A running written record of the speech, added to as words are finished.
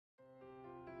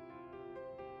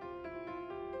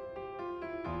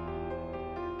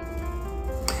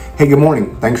Hey, good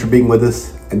morning. Thanks for being with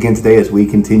us again today as we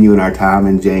continue in our time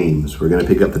in James. We're going to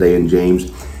pick up today in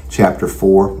James chapter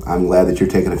 4. I'm glad that you're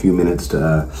taking a few minutes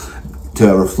to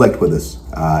reflect with us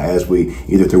as we,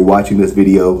 either through watching this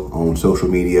video on social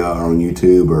media or on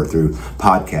YouTube or through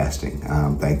podcasting.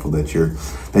 I'm thankful that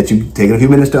you've taken a few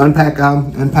minutes to unpack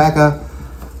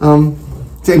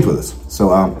James with us.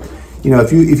 So,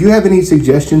 if you have any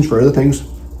suggestions for other things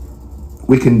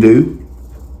we can do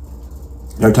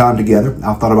in our time together,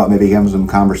 I've thought about maybe having some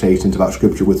conversations about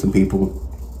scripture with some people.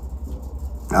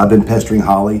 I've been pestering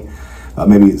Holly,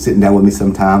 maybe sitting down with me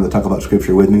sometime to talk about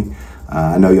scripture with me.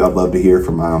 I know y'all love to hear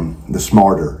from the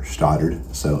smarter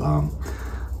Stoddard. So,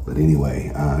 but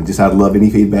anyway, I'd love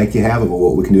any feedback you have about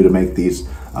what we can do to make these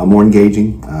more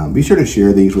engaging. Be sure to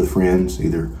share these with friends,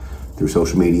 either through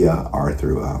social media or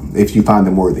through, if you find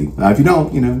them worthy. If you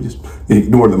don't, just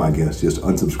ignore them, I guess. Just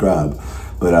unsubscribe.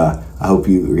 But I hope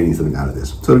you are getting something out of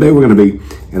this. So today we're going to be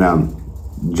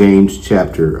in James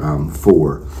chapter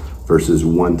 4, verses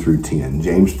 1 through 10.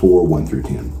 James 4, 1 through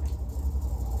 10.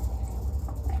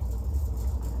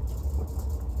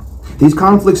 These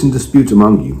conflicts and disputes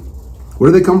among you,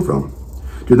 where do they come from?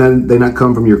 Do they not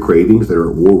come from your cravings that are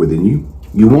at war within you?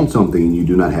 You want something and you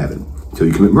do not have it, so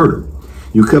you commit murder.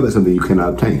 You covet something you cannot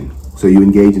obtain, so you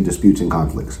engage in disputes and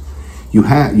conflicts. You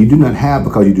do not have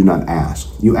because you do not ask.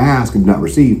 You ask and do not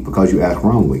receive because you ask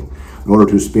wrongly, in order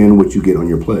to spend what you get on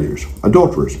your pleasures.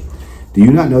 Adulterers, do you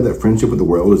not know that friendship with the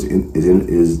world is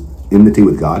enmity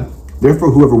with God? Therefore,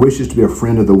 whoever wishes to be a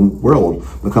friend of the world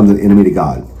becomes an enemy to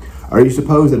God. Or you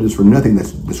suppose that it is for nothing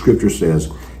that the Scripture says,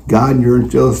 God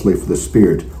yearns jealously for the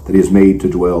Spirit that He has made to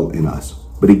dwell in us.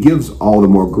 But He gives all the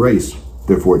more grace.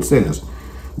 Therefore it says,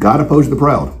 God opposes the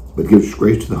proud, but gives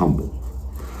grace to the humble.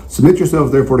 Submit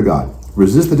yourselves therefore to God.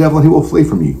 Resist the devil and he will flee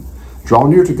from you. Draw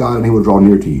near to God and he will draw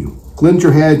near to you. Cleanse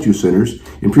your heads, you sinners,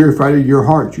 and purify your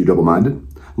hearts, you double-minded.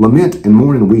 Lament and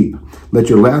mourn and weep. Let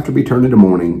your laughter be turned into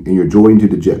mourning and your joy into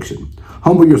dejection.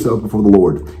 Humble yourself before the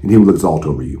Lord and He will exalt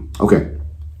over you. Okay.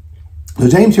 So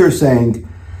James here is saying,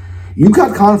 you've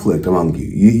got conflict among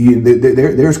you.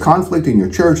 There's conflict in your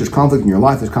church, there's conflict in your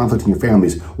life, there's conflict in your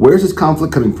families. Where's this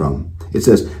conflict coming from? It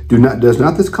says, does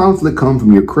not this conflict come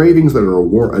from your cravings that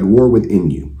are at war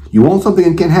within you? You want something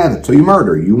and can't have it, so you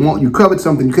murder. You covet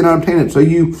something, you cannot obtain it, so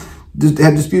you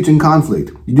have disputes and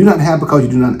conflict. You do not have because you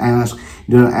do not ask.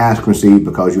 You do not ask and receive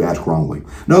because you ask wrongly.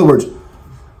 In other words,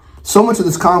 so much of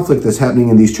this conflict that's happening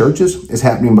in these churches is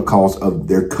happening because of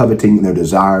their coveting and their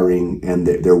desiring and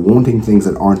they're wanting things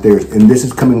that aren't theirs. And this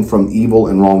is coming from evil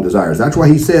and wrong desires. That's why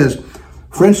he says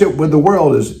friendship with the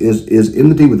world is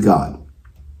enmity with God.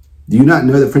 Do you not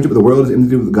know that friendship with the world is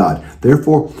enmity with God?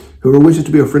 Therefore, whoever wishes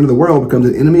to be a friend of the world becomes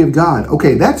an enemy of God.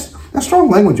 Okay, that's strong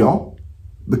language, y'all.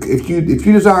 If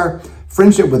you desire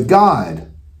friendship with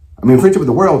friendship with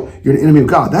the world, you're an enemy of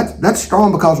God. That's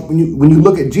strong because when you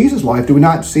look at Jesus' life, do we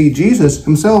not see Jesus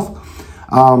himself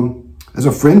as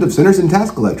a friend of sinners and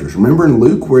tax collectors? Remember in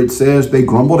Luke where it says they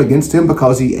grumbled against him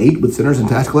because he ate with sinners and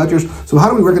tax collectors? So how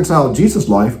do we reconcile Jesus'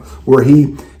 life where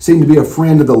he seemed to be a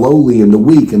friend of the lowly and the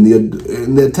weak and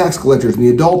the tax collectors and the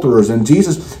adulterers, and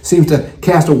Jesus seems to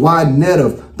cast a wide net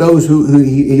of those who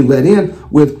he let in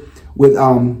with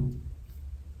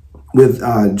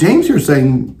James here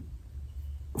saying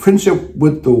friendship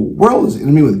with the world is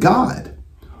enemy with God.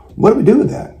 What do we do with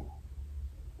that?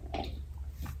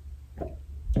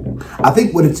 I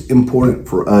think what it's important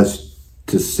for us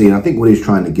to see, and I think what he's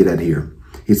trying to get at here,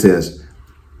 he says,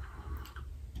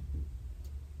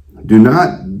 do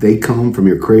not they come from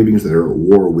your cravings that are at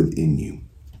war within you.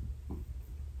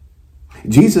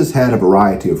 Jesus had a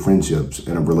variety of friendships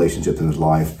and of relationships in his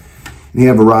life. And he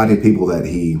had a variety of people that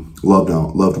he loved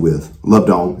on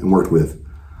and worked with.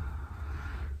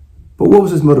 But what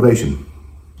was his motivation?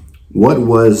 What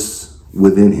was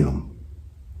within him?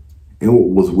 And what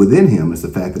was within him is the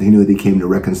fact that he knew that he came to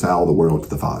reconcile the world to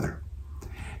the Father.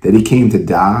 That he came to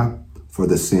die for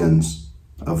the sins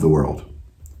of the world.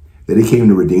 That he came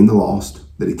to redeem the lost.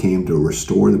 That he came to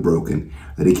restore the broken.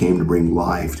 That he came to bring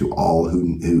life to all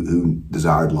who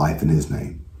desired life in his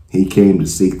name. He came to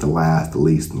seek the last, the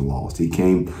least, and the lost. He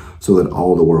came so that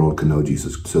all the world could know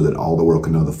Jesus, so that all the world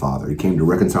could know the Father. He came to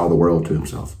reconcile the world to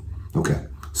himself. Okay,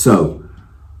 so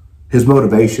his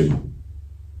motivation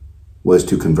was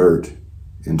to convert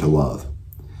and to love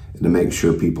and to make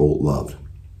sure people loved.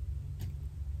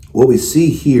 What we see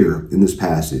here in this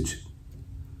passage,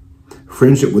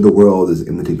 friendship with the world is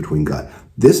enmity between God.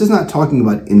 This is not talking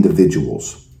about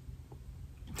individuals,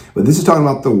 but this is talking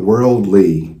about the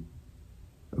worldly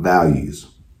values.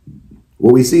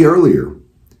 What we see earlier,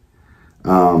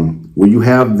 where you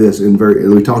have this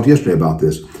we talked yesterday about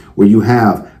this, where you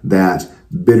have that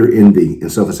bitter envy,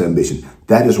 and selfish ambition.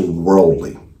 That is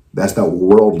worldly. That's that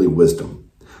worldly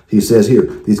wisdom. He says here,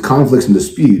 these conflicts and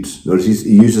disputes, notice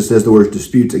he says the word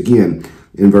disputes again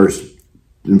in verse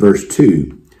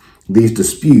 2. These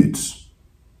disputes,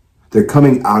 they're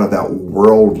coming out of that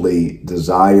worldly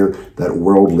desire, that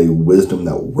worldly wisdom,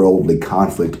 that worldly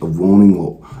conflict of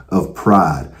wanting, of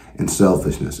pride and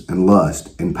selfishness and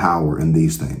lust and power and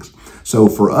these things. So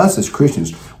for us as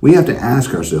Christians, we have to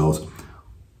ask ourselves,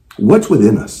 what's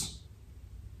within us?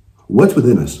 What's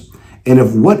within us? And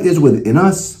if what is within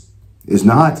us is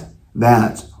not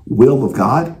that will of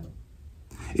God,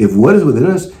 if what is within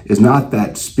us is not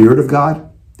that Spirit of God,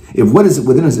 if what is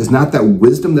within us is not that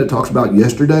wisdom that it talks about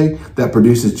yesterday that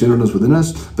produces gentleness within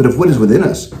us, but if what is within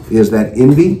us is that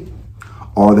envy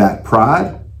or that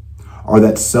pride or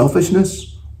that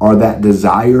selfishness or that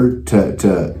desire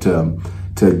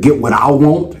to get what I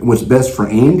want and what's best for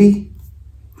Andy,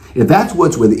 if that's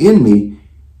what's within me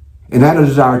and that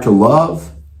desire to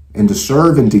love and to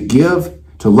serve and to give,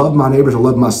 to love my neighbors, to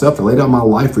love myself, to lay down my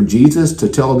life for Jesus, to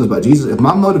tell others about Jesus, if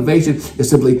my motivation is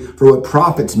simply for what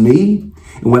profits me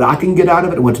and what I can get out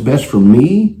of it and what's best for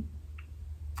me,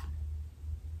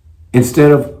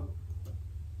 instead of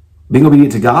being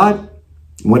obedient to God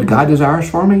and what God desires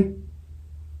for me,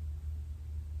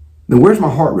 then where's my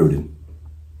heart rooted?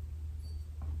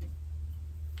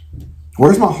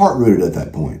 Where's my heart rooted at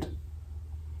that point?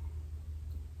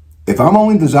 If I'm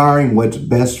only desiring what's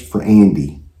best for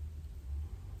Andy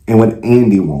and what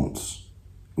Andy wants,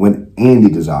 what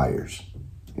Andy desires,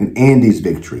 and Andy's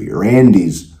victory or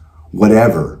Andy's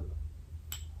whatever,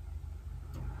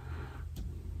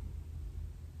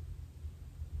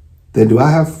 then do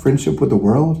I have friendship with the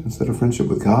world instead of friendship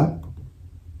with God?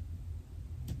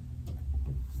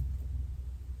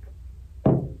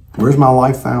 Where's my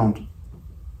life found?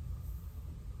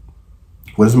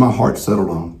 What is my heart settled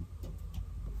on?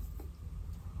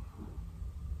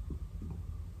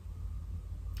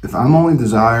 If I'm only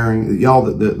desiring, y'all,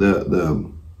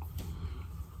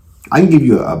 I can give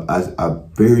you a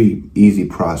very easy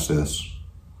process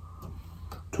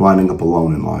to winding up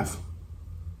alone in life.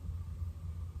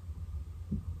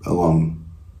 Alone,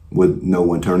 with no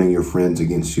one, turning your friends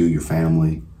against you, your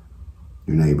family,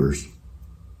 your neighbors.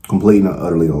 Completely and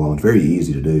utterly alone. It's very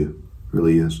easy to do. It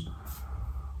really is.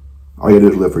 All you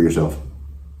gotta do is live for yourself.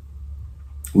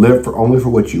 Live only for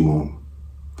what you want.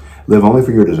 Live only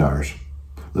for your desires.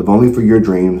 Live only for your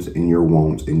dreams and your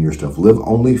wants and your stuff. Live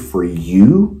only for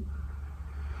you.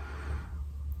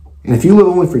 And if you live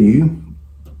only for you,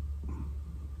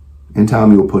 in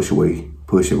time you will push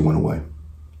everyone away.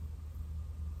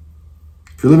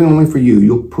 If you're living only for you,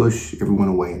 you'll push everyone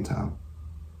away in time.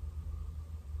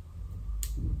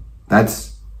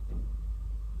 That's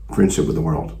friendship with the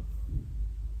world.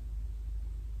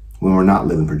 When we're not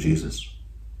living for Jesus.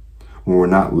 When we're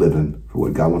not living for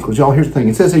what God wants. Because y'all, here's the thing.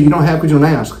 It says here, you don't have because you don't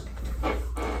ask.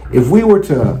 If we were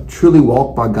to truly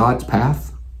walk by God's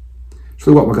path,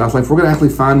 truly walk by God's life, we're going to actually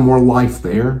find more life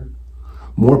there,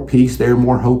 more peace there,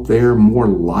 more hope there, more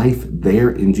life there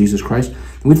in Jesus Christ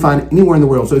than we'd find anywhere in the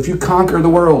world. So if you conquer the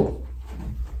world,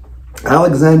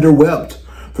 Alexander wept,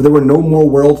 for there were no more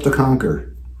worlds to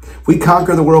conquer. If we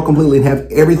conquer the world completely and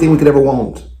have everything we could ever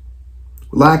want,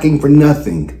 lacking for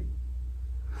nothing,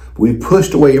 we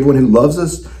pushed away everyone who loves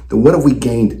us, then what have we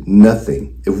gained?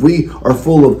 Nothing. If we are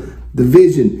full of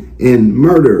division and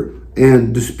murder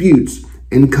and disputes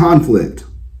and conflict,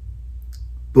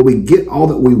 but we get all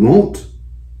that we want,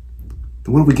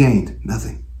 then what have we gained?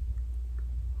 Nothing.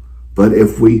 But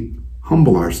if we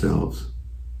humble ourselves,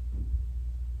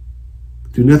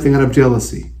 do nothing out of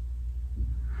jealousy,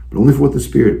 but only for what the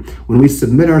Spirit, when we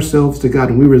submit ourselves to God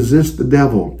and we resist the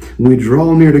devil, when we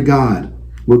draw near to God,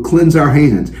 we'll cleanse our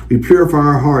hands, we purify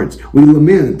our hearts, we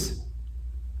lament,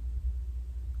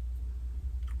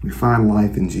 we find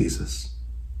life in Jesus.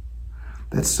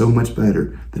 That's so much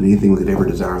better than anything we could ever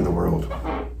desire in the world.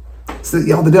 So,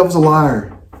 y'all, the devil's a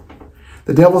liar.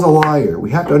 The devil's a liar.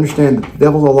 We have to understand that the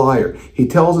devil's a liar. He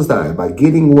tells us that by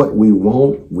getting what we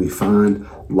want, we find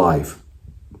life.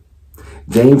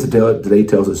 James today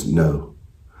tells us no.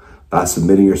 By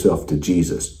submitting yourself to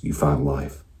Jesus, you find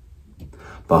life.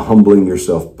 By humbling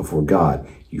yourself before God,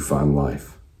 you find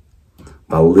life.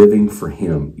 By living for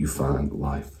Him, you find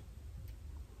life.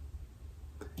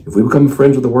 If we become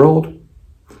friends with the world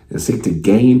and seek to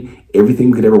gain everything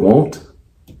we could ever want,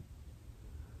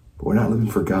 but we're not living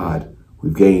for God,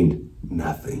 we've gained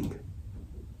nothing.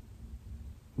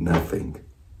 Nothing.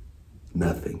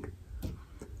 Nothing.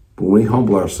 But when we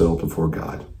humble ourselves before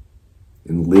God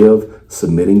and live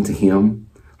submitting to Him,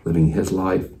 living His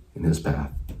life in His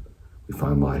path, we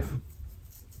find life.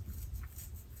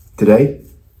 Today,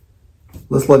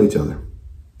 let's love each other.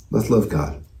 Let's love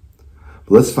God.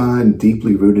 Let's find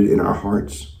deeply rooted in our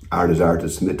hearts our desire to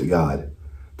submit to God,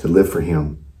 to live for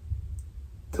Him,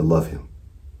 to love Him.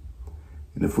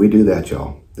 And if we do that,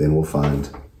 y'all, then we'll find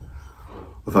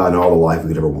all the life we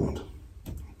could ever want.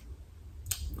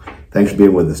 Thanks for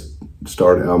being with us.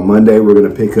 Start on Monday. We're going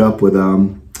to pick up with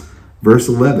verse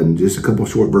 11, just a couple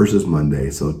short verses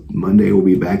Monday. So Monday we'll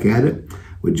be back at it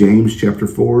with James chapter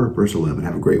 4, verse 11.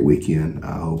 Have a great weekend.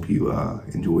 I hope you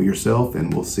enjoy yourself,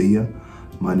 and we'll see you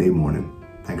Monday morning.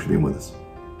 Thanks for being with us.